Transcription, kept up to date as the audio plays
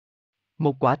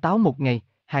Một quả táo một ngày,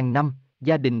 hàng năm,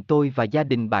 gia đình tôi và gia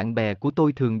đình bạn bè của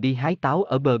tôi thường đi hái táo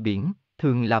ở bờ biển,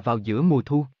 thường là vào giữa mùa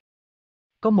thu.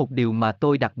 Có một điều mà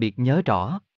tôi đặc biệt nhớ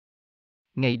rõ.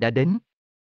 Ngày đã đến.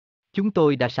 Chúng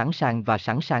tôi đã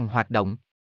sẵn sàng hoạt động.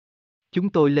 Chúng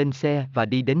tôi lên xe và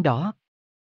đi đến đó.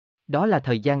 Đó là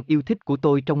thời gian yêu thích của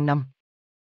tôi trong năm.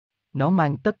 Nó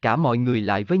mang tất cả mọi người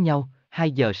lại với nhau.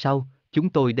 2 giờ sau, chúng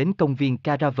tôi đến công viên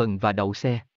Caravan và đậu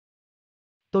xe.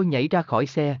 Tôi nhảy ra khỏi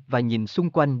xe và nhìn xung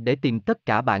quanh để tìm tất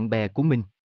cả bạn bè của mình.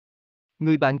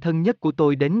 Người bạn thân nhất của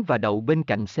tôi đến và đậu bên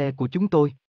cạnh xe của chúng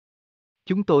tôi.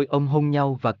 Chúng tôi ôm hôn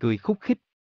nhau và cười khúc khích.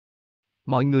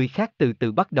 Mọi người khác từ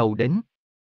từ bắt đầu đến.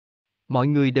 Mọi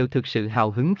người đều thực sự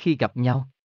hào hứng khi gặp nhau.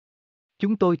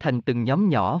 Chúng tôi thành từng nhóm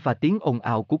nhỏ và tiếng ồn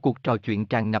ào của cuộc trò chuyện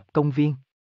tràn ngập công viên.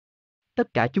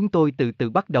 Tất cả chúng tôi từ từ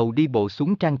bắt đầu đi bộ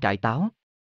xuống trang trại táo.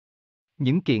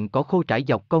 Những kiện cỏ khô trải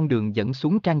dọc con đường dẫn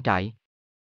xuống trang trại.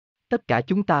 Tất cả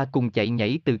chúng ta cùng chạy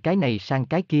nhảy từ cái này sang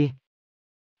cái kia.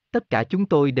 Tất cả chúng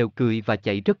tôi đều cười và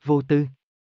chạy rất vô tư.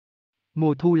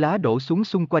 Mùa thu lá đổ xuống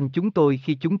xung quanh chúng tôi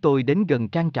khi chúng tôi đến gần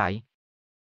trang trại.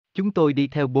 Chúng tôi đi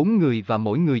theo 4 người và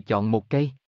mỗi người chọn một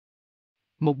cây.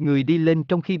 Một người đi lên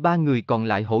trong khi 3 người còn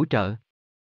lại hỗ trợ.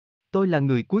 Tôi là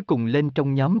người cuối cùng lên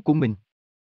trong nhóm của mình.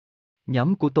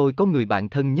 Nhóm của tôi có người bạn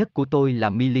thân nhất của tôi là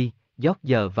Millie,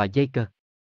 George và Jacob.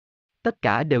 Tất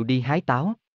cả đều đi hái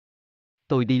táo.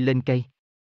 Tôi đi lên cây.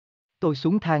 Tôi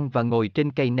xuống thang và ngồi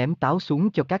trên cây ném táo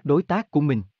xuống cho các đối tác của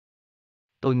mình.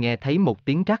 Tôi nghe thấy một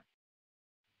tiếng rắc.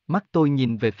 Mắt tôi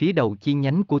nhìn về phía đầu chi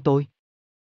nhánh của tôi.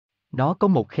 Nó có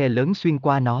một khe lớn xuyên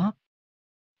qua nó.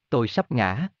 Tôi sắp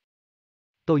ngã.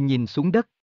 Tôi nhìn xuống đất.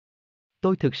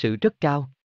 Tôi thực sự rất cao.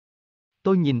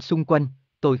 Tôi nhìn xung quanh,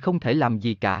 tôi không thể làm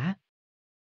gì cả.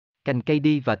 Cành cây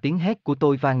đi và tiếng hét của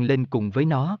tôi vang lên cùng với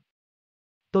nó.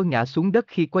 Tôi ngã xuống đất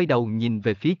khi quay đầu nhìn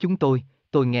về phía chúng tôi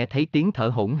nghe thấy tiếng thở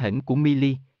hổn hển của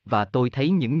Millie, và tôi thấy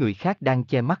những người khác đang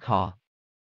che mắt họ.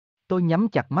 Tôi nhắm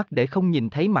chặt mắt để không nhìn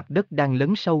thấy mặt đất đang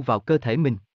lấn sâu vào cơ thể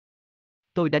mình.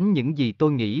 Tôi đánh những gì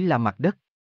tôi nghĩ là mặt đất.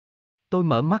 Tôi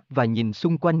mở mắt và nhìn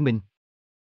xung quanh mình.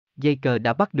 Dây cờ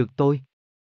đã bắt được tôi.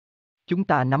 Chúng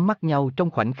ta nắm mắt nhau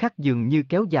trong khoảnh khắc dường như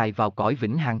kéo dài vào cõi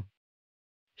vĩnh hằng.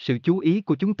 Sự chú ý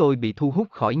của chúng tôi bị thu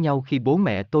hút khỏi nhau khi bố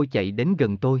mẹ tôi chạy đến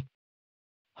gần tôi.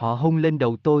 Họ hôn lên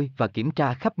đầu tôi và kiểm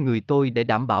tra khắp người tôi để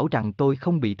đảm bảo rằng tôi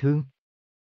không bị thương.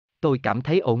 Tôi cảm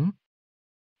thấy ổn.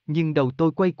 Nhưng đầu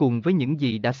tôi quay cuồng với những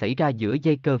gì đã xảy ra giữa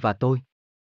dây cơ và tôi.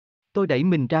 Tôi đẩy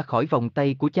mình ra khỏi vòng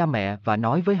tay của cha mẹ và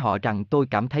nói với họ rằng tôi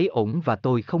cảm thấy ổn và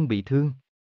tôi không bị thương.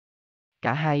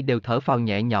 Cả hai đều thở phào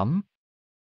nhẹ nhõm.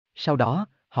 Sau đó,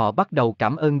 họ bắt đầu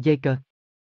cảm ơn dây cơ.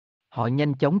 Họ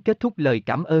nhanh chóng kết thúc lời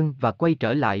cảm ơn và quay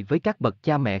trở lại với các bậc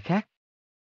cha mẹ khác.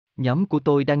 Nhóm của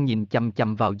tôi đang nhìn chằm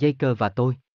chằm vào dây cơ và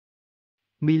tôi.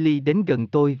 Millie đến gần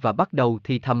tôi và bắt đầu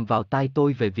thì thầm vào tai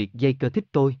tôi về việc dây cơ thích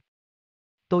tôi.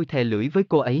 Tôi thè lưỡi với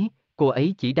cô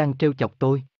ấy chỉ đang trêu chọc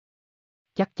tôi.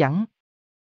 Chắc chắn.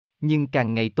 Nhưng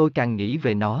càng ngày tôi càng nghĩ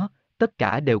về nó, tất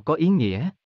cả đều có ý nghĩa.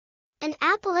 An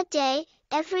apple a day,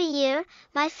 every year,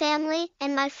 my family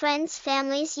and my friends'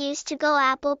 families used to go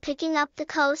apple picking up the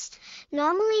coast,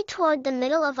 normally toward the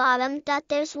middle of autumn.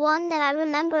 There's one that I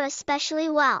remember especially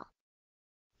well.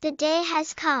 The day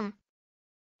has come.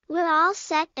 We're all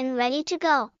set and ready to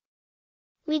go.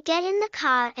 We get in the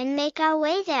car and make our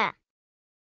way there.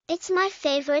 It's my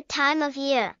favorite time of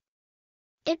year.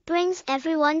 It brings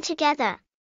everyone together.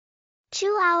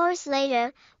 2 hours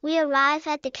later, we arrive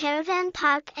at the caravan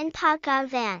park and park our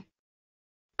van.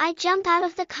 I jump out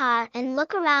of the car and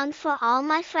look around for all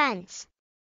my friends.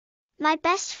 My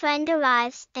best friend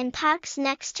arrives and parks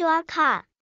next to our car.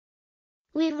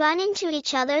 We run into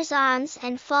each other's arms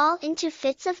and fall into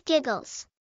fits of giggles.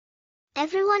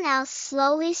 Everyone else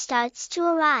slowly starts to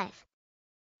arrive.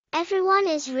 Everyone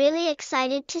is really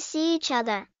excited to see each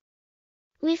other.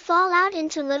 We fall out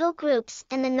into little groups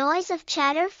and the noise of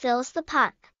chatter fills the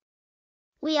park.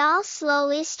 We all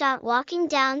slowly start walking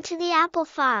down to the apple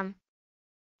farm.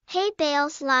 Hay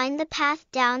bales line the path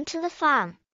down to the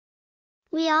farm.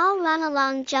 We all run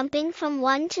along, jumping from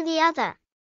one to the other.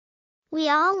 We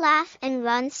all laugh and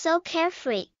run so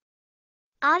carefree.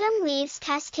 Autumn leaves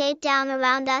cascade down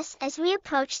around us as we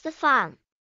approach the farm.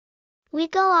 We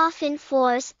go off in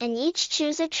fours and each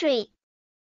choose a tree.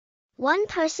 One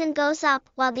person goes up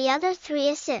while the other 3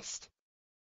 assist.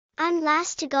 I'm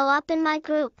last to go up in my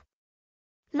group.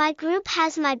 My group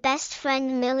has my best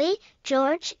friend Millie,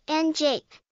 George, and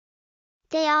Jake.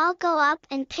 They all go up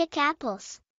and pick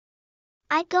apples.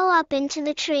 I go up into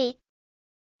the tree.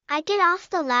 I get off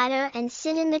the ladder and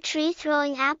sit in the tree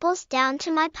throwing apples down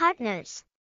to my partners.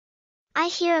 I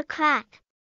hear a crack.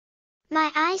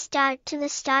 My eyes dart to the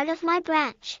start of my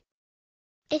branch.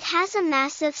 It has a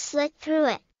massive slit through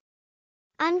it.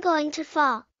 I'm going to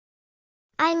fall.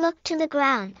 I look to the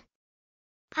ground.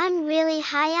 I'm really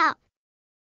high up.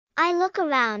 I look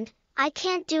around, I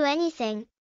can't do anything.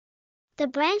 The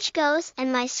branch goes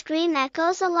and my scream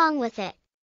echoes along with it.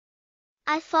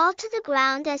 I fall to the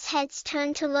ground as heads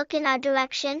turn to look in our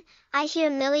direction. I hear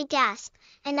Millie gasp,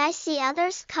 and I see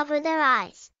others cover their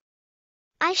eyes.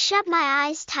 I shut my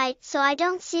eyes tight so I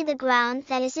don't see the ground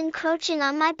that is encroaching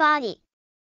on my body.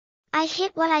 I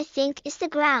hit what I think is the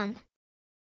ground.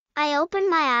 I open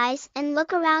my eyes and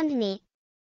look around me.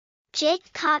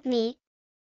 Jake caught me.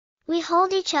 We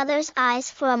hold each other's eyes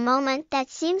for a moment that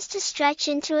seems to stretch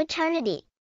into eternity.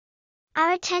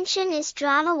 Our attention is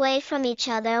drawn away from each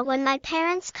other when my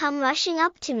parents come rushing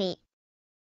up to me.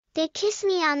 They kiss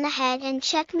me on the head and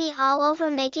check me all over,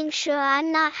 making sure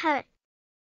I'm not hurt.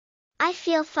 I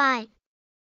feel fine.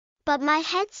 But my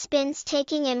head spins,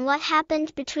 taking in what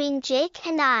happened between Jake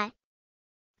and I.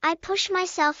 I push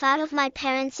myself out of my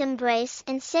parents' embrace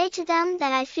and say to them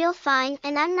that I feel fine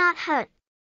and I'm not hurt.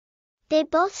 They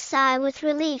both sigh with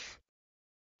relief.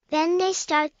 Then they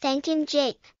start thanking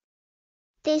Jake.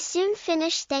 They soon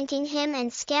finish thanking him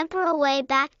and scamper away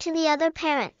back to the other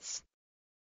parents.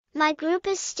 My group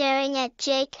is staring at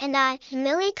Jake and I.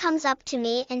 Millie comes up to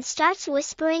me and starts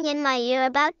whispering in my ear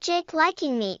about Jake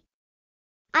liking me.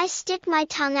 I stick my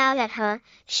tongue out at her.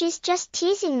 She's just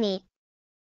teasing me.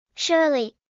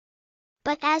 Surely.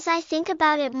 But as I think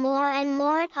about it more and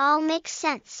more, it all makes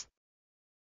sense.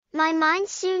 My mind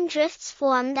soon drifts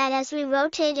form that as we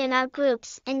rotate in our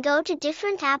groups and go to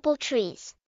different apple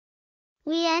trees.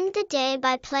 We end the day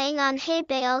by playing on hay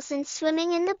bales and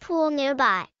swimming in the pool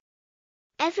nearby.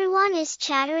 Everyone is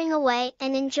chattering away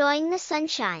and enjoying the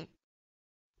sunshine.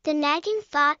 The nagging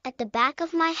thought at the back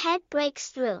of my head breaks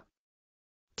through.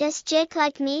 Does Jake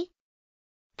like me?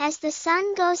 As the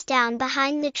sun goes down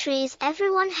behind the trees,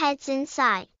 everyone heads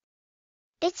inside.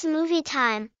 It's movie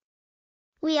time.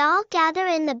 We all gather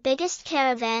in the biggest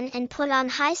caravan and put on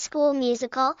High School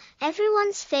Musical,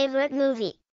 everyone's favorite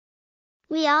movie.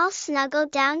 We all snuggle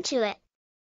down to it.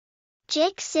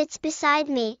 Jake sits beside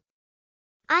me.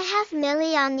 I have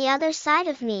Millie on the other side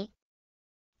of me.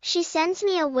 She sends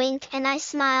me a wink and I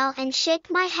smile and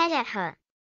shake my head at her.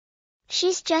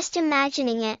 She's just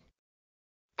imagining it.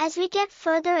 As we get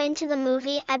further into the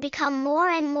movie, I become more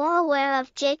and more aware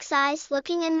of Jake's eyes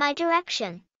looking in my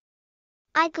direction.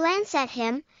 I glance at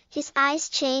him, his eyes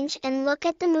change and look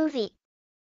at the movie.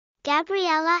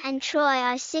 Gabriella and Troy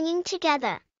are singing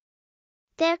together.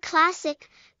 Their classic,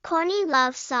 corny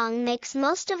love song makes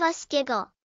most of us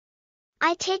giggle.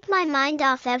 I take my mind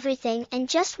off everything and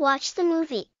just watch the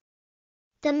movie.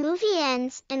 The movie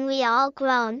ends and we all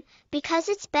groan, because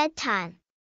it's bedtime.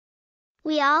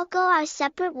 We all go our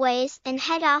separate ways and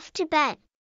head off to bed.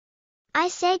 I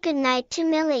say goodnight to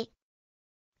Millie.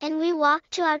 And we walk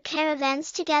to our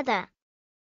caravans together.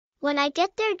 When I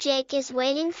get there, Jake is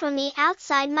waiting for me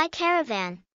outside my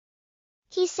caravan.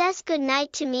 He says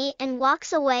goodnight to me and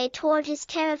walks away toward his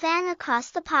caravan across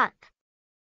the park.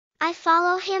 I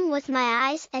follow him with my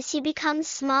eyes as he becomes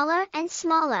smaller and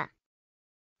smaller.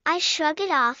 I shrug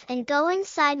it off and go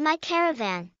inside my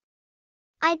caravan.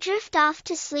 I drift off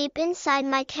to sleep inside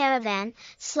my caravan.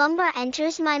 Slumber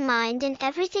enters my mind and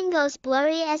everything goes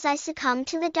blurry as I succumb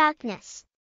to the darkness.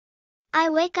 I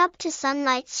wake up to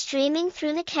sunlight streaming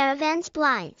through the caravan's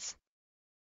blinds.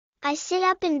 I sit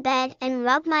up in bed and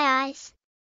rub my eyes.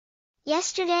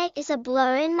 Yesterday is a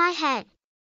blur in my head.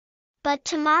 But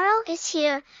tomorrow is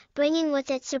here, bringing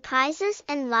with it surprises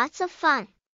and lots of fun.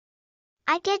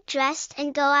 I get dressed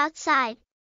and go outside.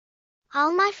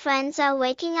 All my friends are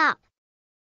waking up.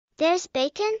 There's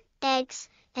bacon, eggs,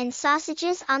 and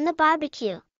sausages on the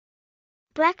barbecue.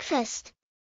 Breakfast.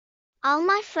 All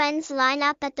my friends line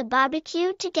up at the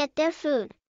barbecue to get their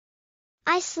food.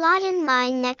 I slot in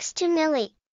mine next to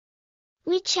Millie.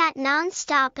 We chat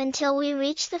non-stop until we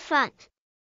reach the front.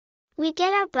 We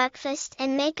get our breakfast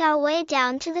and make our way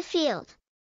down to the field.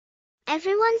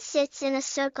 Everyone sits in a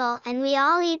circle and we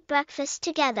all eat breakfast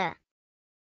together.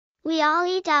 We all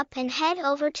eat up and head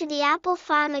over to the apple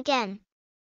farm again.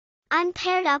 I'm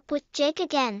paired up with Jake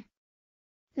again.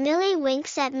 Millie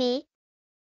winks at me.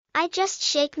 I just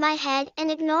shake my head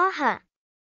and ignore her.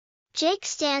 Jake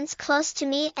stands close to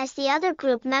me as the other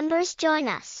group members join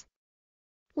us.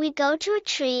 We go to a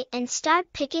tree and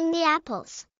start picking the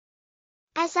apples.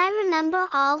 As I remember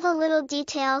all the little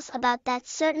details about that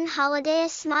certain holiday, a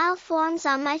smile forms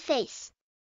on my face.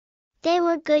 They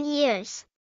were good years.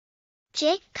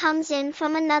 Jake comes in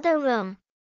from another room.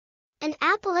 An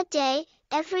apple a day,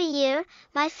 every year,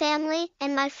 my family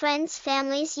and my friends'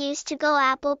 families used to go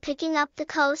apple picking up the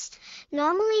coast,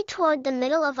 normally toward the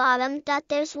middle of autumn.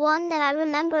 There's one that I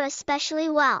remember especially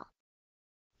well.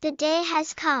 The day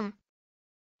has come.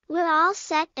 We're all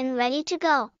set and ready to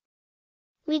go.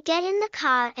 We get in the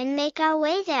car and make our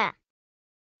way there.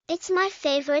 It's my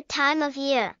favorite time of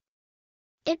year.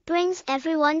 It brings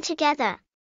everyone together.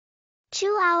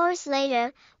 2 hours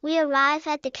later, we arrive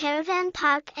at the caravan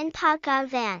park and park our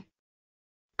van.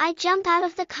 I jump out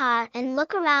of the car and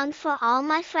look around for all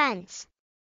my friends.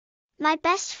 My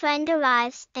best friend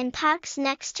arrives and parks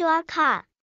next to our car.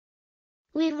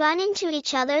 We run into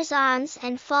each other's arms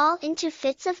and fall into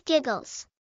fits of giggles.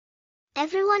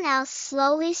 Everyone else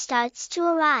slowly starts to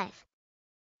arrive.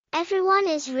 Everyone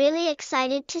is really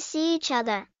excited to see each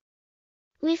other.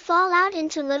 We fall out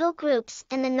into little groups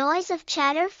and the noise of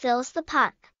chatter fills the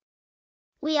park.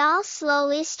 We all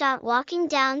slowly start walking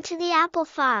down to the apple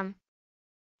farm.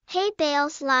 Hay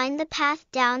bales line the path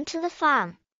down to the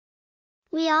farm.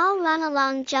 We all run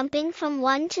along, jumping from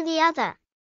one to the other.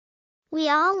 We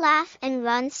all laugh and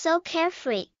run so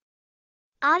carefree.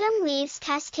 Autumn leaves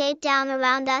cascade down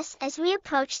around us as we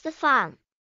approach the farm.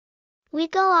 We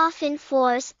go off in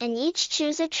fours and each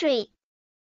choose a tree.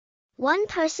 One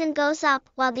person goes up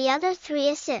while the other 3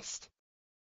 assist.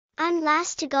 I'm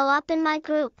last to go up in my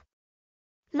group.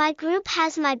 My group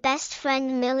has my best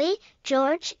friend Millie,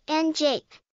 George, and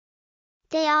Jake.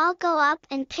 They all go up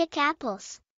and pick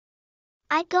apples.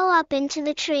 I go up into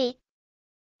the tree.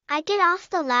 I get off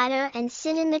the ladder and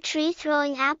sit in the tree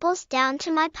throwing apples down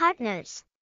to my partners.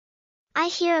 I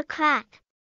hear a crack.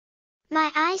 My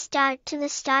eyes dart to the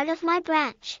start of my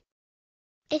branch.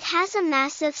 It has a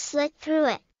massive slit through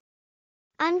it.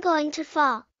 I'm going to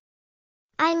fall.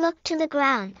 I look to the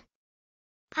ground.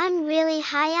 I'm really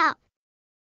high up.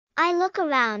 I look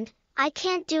around, I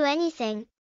can't do anything.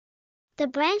 The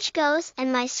branch goes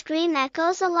and my scream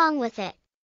echoes along with it.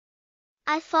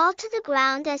 I fall to the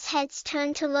ground as heads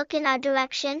turn to look in our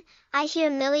direction. I hear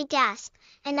Millie gasp,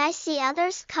 and I see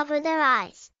others cover their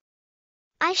eyes.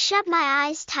 I shut my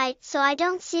eyes tight so I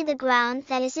don't see the ground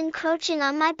that is encroaching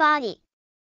on my body.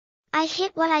 I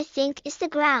hit what I think is the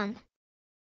ground.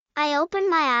 I open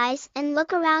my eyes and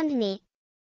look around me.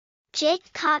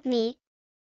 Jake caught me.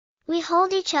 We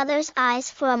hold each other's eyes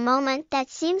for a moment that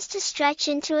seems to stretch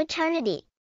into eternity.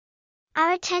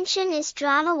 Our attention is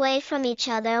drawn away from each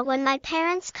other when my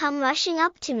parents come rushing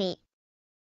up to me.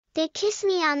 They kiss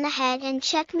me on the head and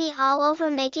check me all over,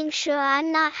 making sure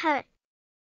I'm not hurt.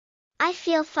 I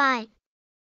feel fine.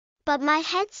 But my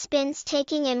head spins,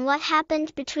 taking in what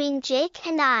happened between Jake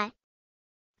and I.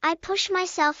 I push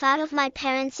myself out of my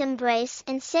parents' embrace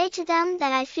and say to them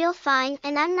that I feel fine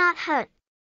and I'm not hurt.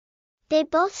 They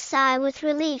both sigh with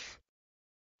relief.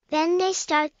 Then they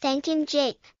start thanking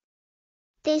Jake.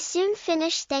 They soon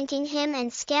finish thanking him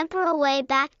and scamper away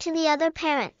back to the other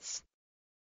parents.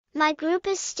 My group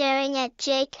is staring at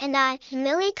Jake and I.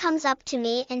 Millie comes up to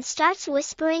me and starts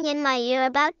whispering in my ear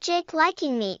about Jake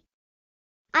liking me.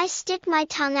 I stick my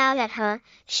tongue out at her.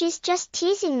 She's just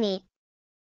teasing me.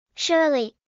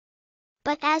 Surely.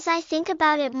 But as I think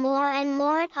about it more and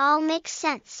more, it all makes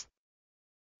sense.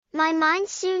 My mind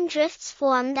soon drifts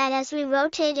form that as we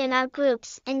rotate in our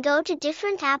groups and go to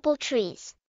different apple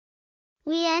trees.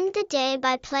 We end the day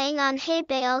by playing on hay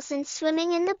bales and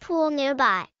swimming in the pool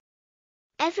nearby.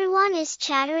 Everyone is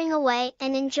chattering away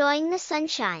and enjoying the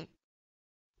sunshine.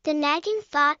 The nagging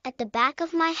thought at the back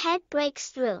of my head breaks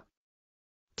through.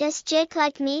 Does Jake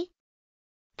like me?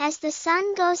 As the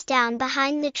sun goes down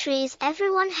behind the trees,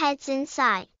 everyone heads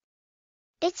inside.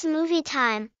 It's movie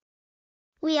time.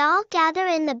 We all gather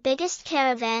in the biggest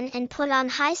caravan and put on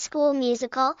High School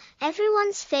Musical,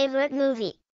 everyone's favorite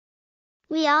movie.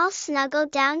 We all snuggle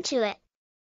down to it.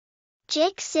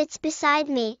 Jake sits beside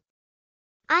me.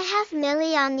 I have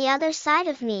Millie on the other side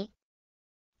of me.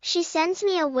 She sends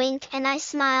me a wink and I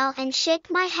smile and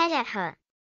shake my head at her.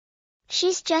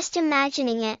 She's just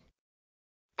imagining it.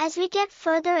 As we get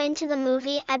further into the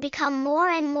movie, I become more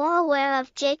and more aware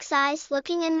of Jake's eyes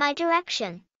looking in my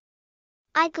direction.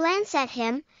 I glance at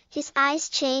him, his eyes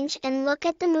change and look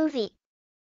at the movie.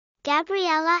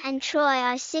 Gabriella and Troy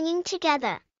are singing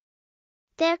together.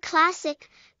 Their classic,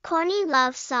 corny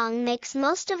love song makes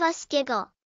most of us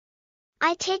giggle.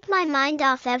 I take my mind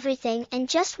off everything and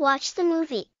just watch the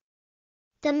movie.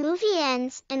 The movie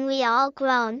ends and we all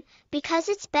groan, because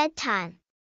it's bedtime.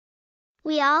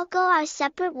 We all go our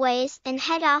separate ways and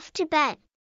head off to bed.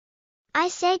 I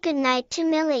say goodnight to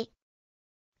Millie.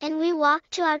 And we walk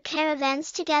to our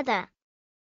caravans together.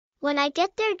 When I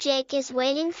get there, Jake is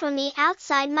waiting for me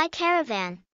outside my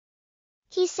caravan.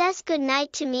 He says good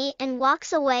night to me and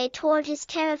walks away toward his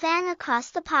caravan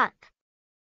across the park.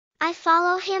 I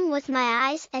follow him with my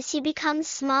eyes as he becomes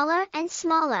smaller and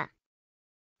smaller.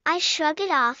 I shrug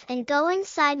it off and go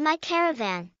inside my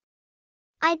caravan.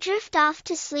 I drift off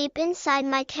to sleep inside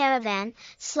my caravan,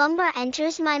 slumber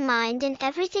enters my mind and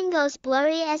everything goes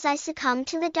blurry as I succumb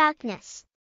to the darkness.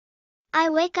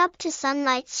 I wake up to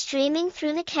sunlight streaming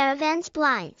through the caravan's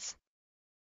blinds.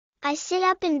 I sit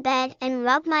up in bed and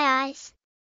rub my eyes.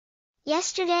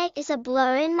 Yesterday is a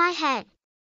blur in my head.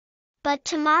 But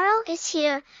tomorrow is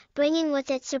here, bringing with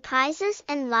it surprises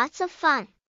and lots of fun.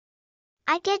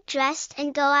 I get dressed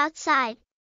and go outside.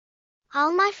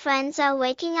 All my friends are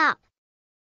waking up.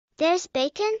 There's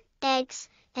bacon, eggs,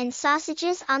 and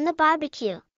sausages on the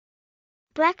barbecue.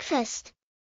 Breakfast.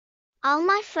 All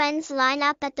my friends line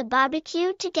up at the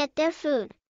barbecue to get their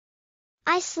food.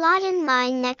 I slot in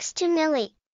mine next to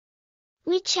Millie.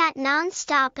 We chat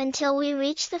non-stop until we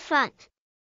reach the front.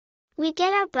 We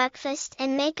get our breakfast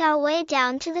and make our way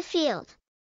down to the field.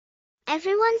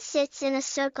 Everyone sits in a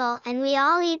circle and we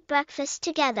all eat breakfast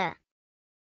together.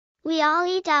 We all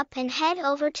eat up and head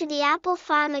over to the apple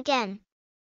farm again.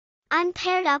 I'm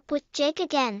paired up with Jake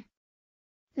again.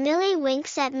 Millie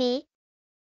winks at me.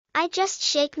 I just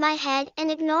shake my head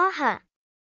and ignore her.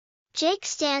 Jake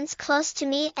stands close to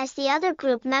me as the other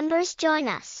group members join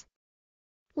us.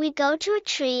 We go to a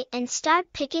tree and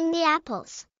start picking the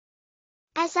apples.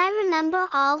 As I remember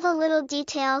all the little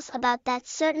details about that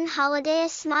certain holiday, a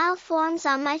smile forms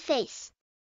on my face.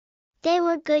 They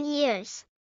were good years.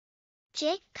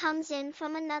 Jake comes in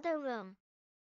from another room.